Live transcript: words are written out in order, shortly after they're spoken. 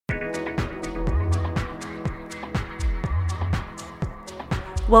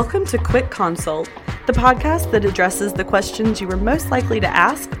Welcome to Quick Consult, the podcast that addresses the questions you are most likely to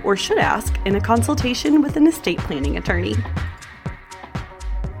ask or should ask in a consultation with an estate planning attorney.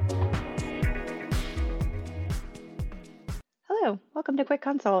 Hello, welcome to Quick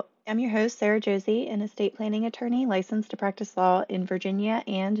Consult. I'm your host, Sara, Josey, an estate planning attorney licensed to practice law in Virginia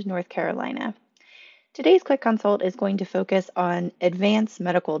and North Carolina. Today's Quick Consult is going to focus on advanced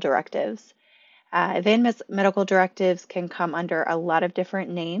medical directives. Advanced medical directives can come under a lot of different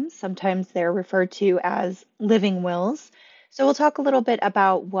names. Sometimes they're referred to as living wills. So we'll talk a little bit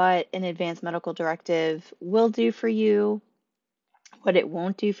about what an advanced medical directive will do for you, what it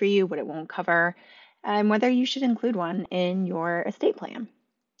won't do for you, what it won't cover, and whether you should include one in your estate plan.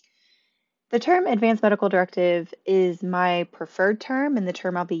 The term advanced medical directive is my preferred term and the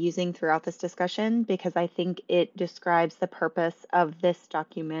term I'll be using throughout this discussion because I think it describes the purpose of this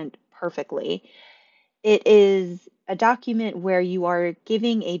document perfectly. It is a document where you are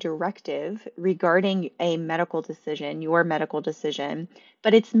giving a directive regarding a medical decision, your medical decision,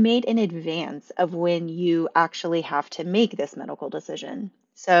 but it's made in advance of when you actually have to make this medical decision.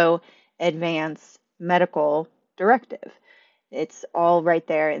 So, advanced medical directive. It's all right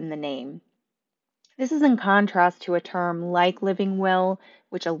there in the name. This is in contrast to a term like living will,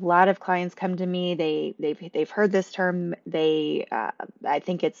 which a lot of clients come to me. They've heard this term. I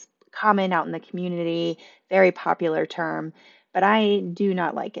think it's common out in the community, very popular term, but I do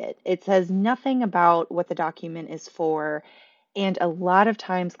not like it. It says nothing about what the document is for, and a lot of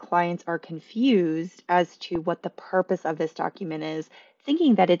times clients are confused as to what the purpose of this document is,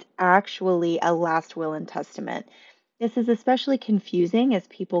 thinking that it's actually a last will and testament. This is especially confusing as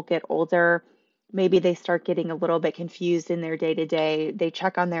people get older. Maybe they start getting a little bit confused in their day-to-day. They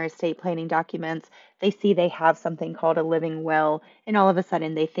check on their estate planning documents. They see they have something called a living will, and all of a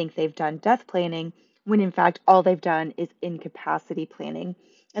sudden they think they've done death planning, when in fact all they've done is incapacity planning,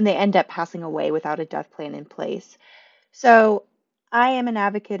 and they end up passing away without a death plan in place. So I am an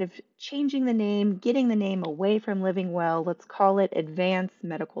advocate of changing the name, getting the name away from living will. Let's call it advanced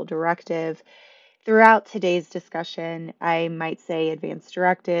medical directive. Throughout today's discussion, I might say advanced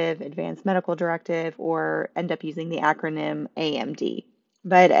directive, advanced medical directive, or end up using the acronym AMD.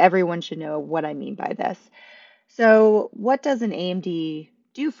 But everyone should know what I mean by this. So, what does an AMD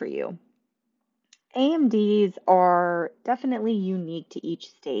do for you? AMDs are definitely unique to each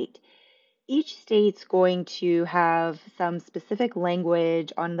state. Each state's going to have some specific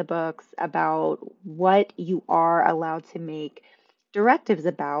language on the books about what you are allowed to make directives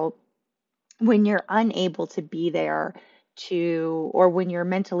about when you're unable to be there or when you're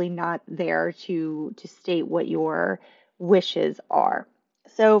mentally not there to state what your wishes are.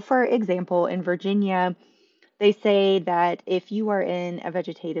 So, for example, in Virginia, they say that if you are in a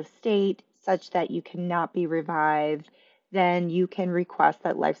vegetative state such that you cannot be revived, then you can request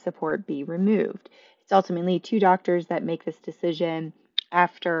that life support be removed. It's ultimately two doctors that make this decision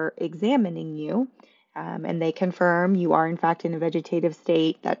after examining you. And they confirm you are in fact in a vegetative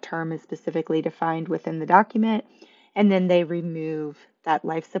state. That term is specifically defined within the document. And then they remove that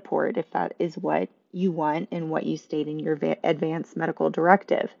life support if that is what you want and what you state in your advanced medical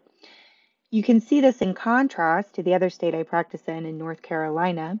directive. You can see this in contrast to the other state I practice in North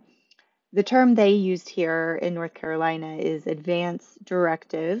Carolina. The term they used here in North Carolina is advanced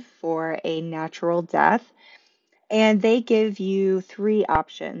directive for a natural death. And they give you 3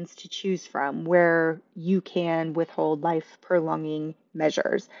 options to choose from where you can withhold life prolonging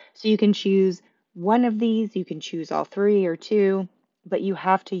measures. So you can choose one of these, you can choose all 3 or 2, but you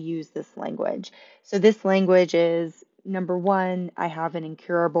have to use this language. So this language is number 1, I have an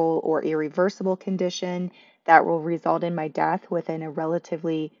incurable or irreversible condition that will result in my death within a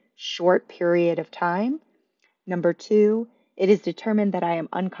relatively short period of time. Number 2, it is determined that I am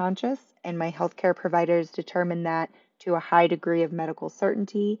unconscious, and my healthcare providers determine that to a high degree of medical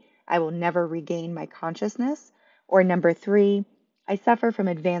certainty, I will never regain my consciousness. Or number 3, I suffer from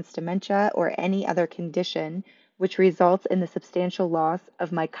advanced dementia or any other condition which results in the substantial loss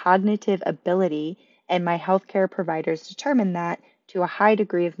of my cognitive ability, and my healthcare providers determine that to a high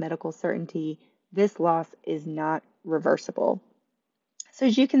degree of medical certainty, this loss is not reversible. So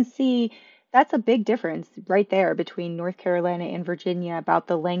as you can see, that's a big difference right there between North Carolina and Virginia about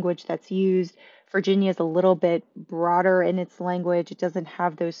the language that's used. Virginia is a little bit broader in its language. It doesn't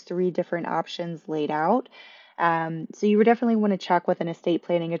have those 3 different options laid out. So you would definitely want to check with an estate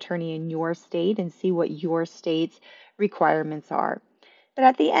planning attorney in your state and see what your state's requirements are. But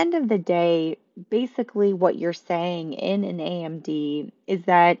at the end of the day, basically what you're saying in an AMD is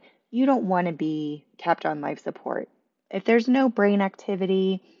that you don't want to be kept on life support. If there's no brain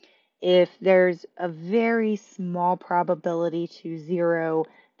activity, if there's a very small probability to 0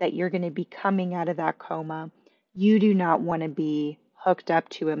 that you're going to be coming out of that coma, you do not want to be hooked up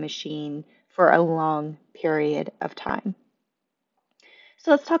to a machine for a long period of time.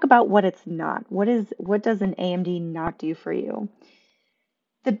 So let's talk about what it's not. What does an AMD not do for you?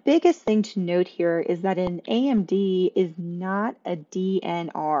 The biggest thing to note here is that an AMD is not a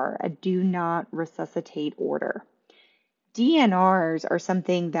DNR, a do not resuscitate order. DNRs are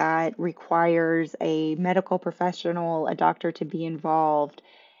something that requires a medical professional, a doctor to be involved,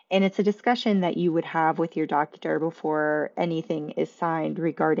 and it's a discussion that you would have with your doctor before anything is signed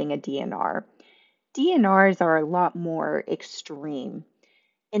regarding a DNR. DNRs are a lot more extreme.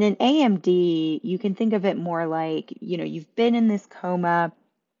 In an AMD, you can think of it more like, you've been in this coma,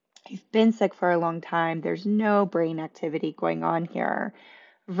 you've been sick for a long time, there's no brain activity going on here,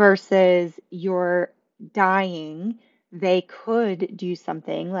 versus you're dying. They could do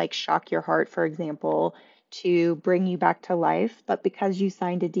something like shock your heart, for example, to bring you back to life, but because you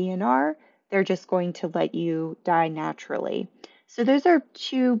signed a DNR, they're just going to let you die naturally. So those are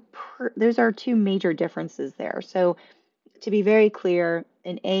two major differences there. So to be very clear,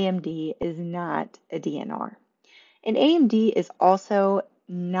 an AMD is not a DNR. An AMD is also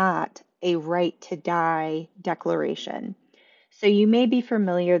not a right to die declaration. So you may be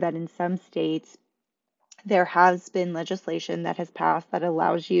familiar that in some states, there has been legislation that has passed that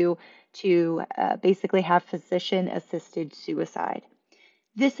allows you to basically have physician-assisted suicide.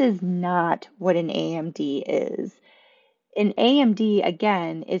 This is not what an AMD is. An AMD,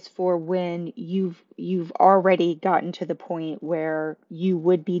 again, is for when you've already gotten to the point where you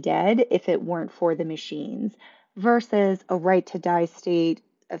would be dead if it weren't for the machines, versus a right to die state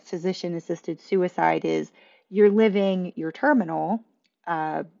of physician-assisted suicide is you're living, you're terminal,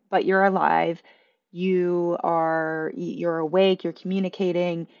 but you're alive, you're awake, you're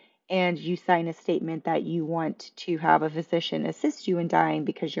communicating, and you sign a statement that you want to have a physician assist you in dying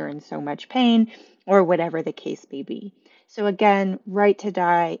because you're in so much pain, or whatever the case may be. So again, right to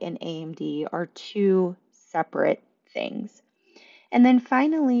die and AMD are two separate things. And then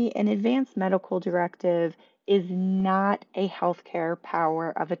finally, an advanced medical directive is not a healthcare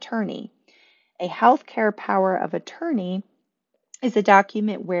power of attorney. A healthcare power of attorney is a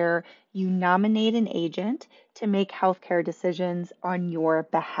document where you nominate an agent to make healthcare decisions on your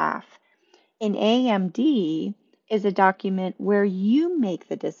behalf. An AMD is a document where you make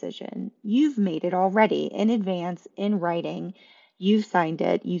the decision. You've made it already in advance in writing. You've signed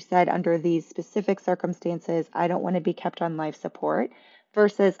it. You said under these specific circumstances, I don't want to be kept on life support.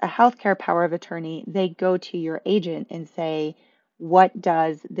 Versus a healthcare power of attorney, they go to your agent and say, what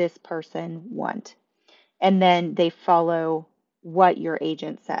does this person want? And then they follow what your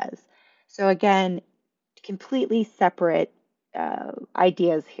agent says. So again, completely separate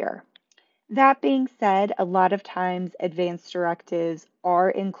ideas here. That being said, a lot of times advanced directives are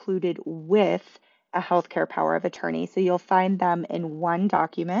included with a healthcare power of attorney. So you'll find them in one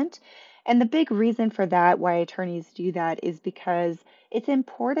document. And the big reason for that, why attorneys do that, is because it's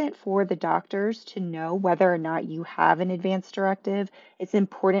important for the doctors to know whether or not you have an advanced directive. It's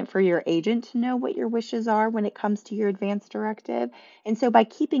important for your agent to know what your wishes are when it comes to your advanced directive. And so by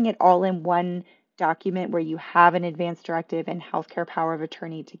keeping it all in one document where you have an advanced directive and healthcare power of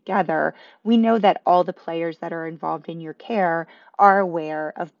attorney together, we know that all the players that are involved in your care are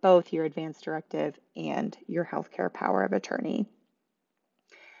aware of both your advanced directive and your healthcare power of attorney.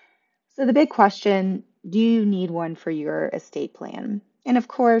 So the big question, do you need one for your estate plan? And of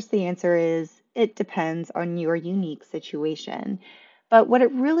course, the answer is it depends on your unique situation. But what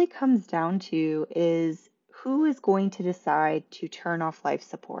it really comes down to is who is going to decide to turn off life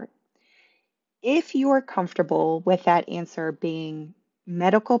support. If you're comfortable with that answer being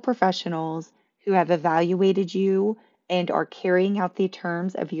medical professionals who have evaluated you and are carrying out the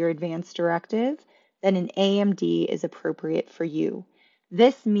terms of your advanced directive, then an AMD is appropriate for you.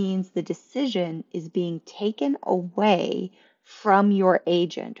 This means the decision is being taken away from your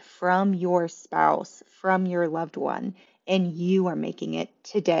agent, from your spouse, from your loved one, and you are making it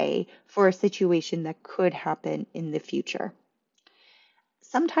today for a situation that could happen in the future.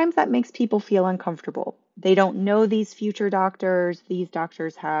 Sometimes that makes people feel uncomfortable. They don't know these future doctors. These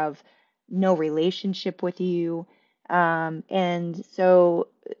doctors have no relationship with you. And so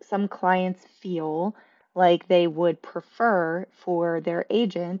some clients feel like they would prefer for their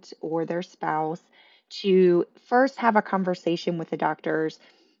agent or their spouse to first have a conversation with the doctors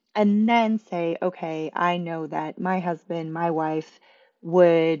and then say, okay, I know that my husband, my wife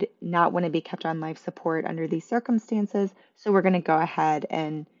would not want to be kept on life support under these circumstances. So we're going to go ahead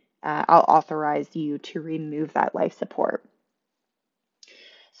and I'll authorize you to remove that life support.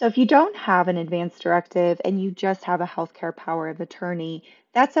 So if you don't have an advance directive and you just have a healthcare power of attorney,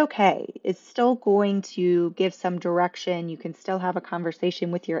 that's okay. It's still going to give some direction. You can still have a conversation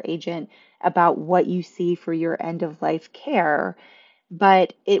with your agent about what you see for your end of life care,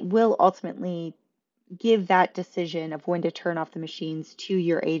 but it will ultimately give that decision of when to turn off the machines to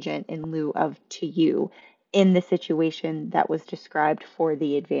your agent in lieu of to you in the situation that was described for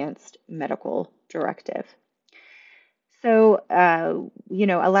the advanced medical directive. So,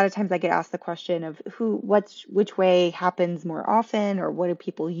 a lot of times I get asked the question of which way happens more often, or what do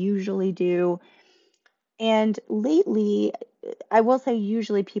people usually do? And lately, I will say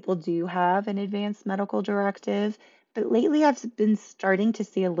usually people do have an advanced medical directive, but lately I've been starting to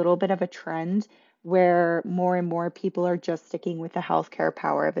see a little bit of a trend where more and more people are just sticking with the healthcare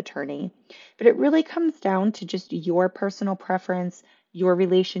power of attorney. But it really comes down to just your personal preference, your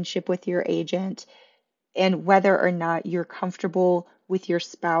relationship with your agent, and whether or not you're comfortable with your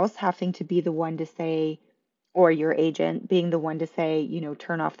spouse having to be the one to say, or your agent being the one to say,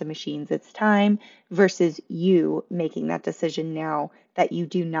 turn off the machines, it's time, versus you making that decision now that you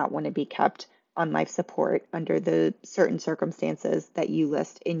do not want to be kept on life support under the certain circumstances that you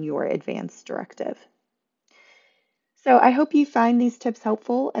list in your advance directive. So I hope you find these tips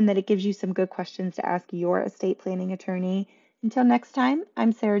helpful and that it gives you some good questions to ask your estate planning attorney. Until next time,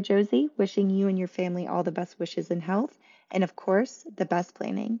 I'm Sara Josey, wishing you and your family all the best wishes and health, and of course, the best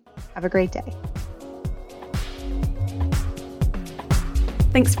planning. Have a great day.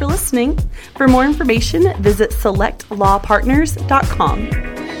 Thanks for listening. For more information, visit selectlawpartners.com.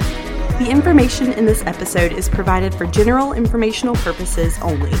 The information in this episode is provided for general informational purposes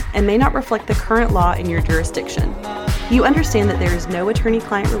only and may not reflect the current law in your jurisdiction. You understand that there is no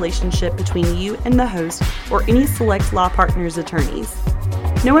attorney-client relationship between you and the host or any Select Law Partners attorneys.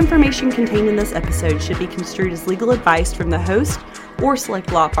 No information contained in this episode should be construed as legal advice from the host or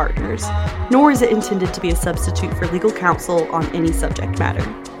Select Law Partners, nor is it intended to be a substitute for legal counsel on any subject matter.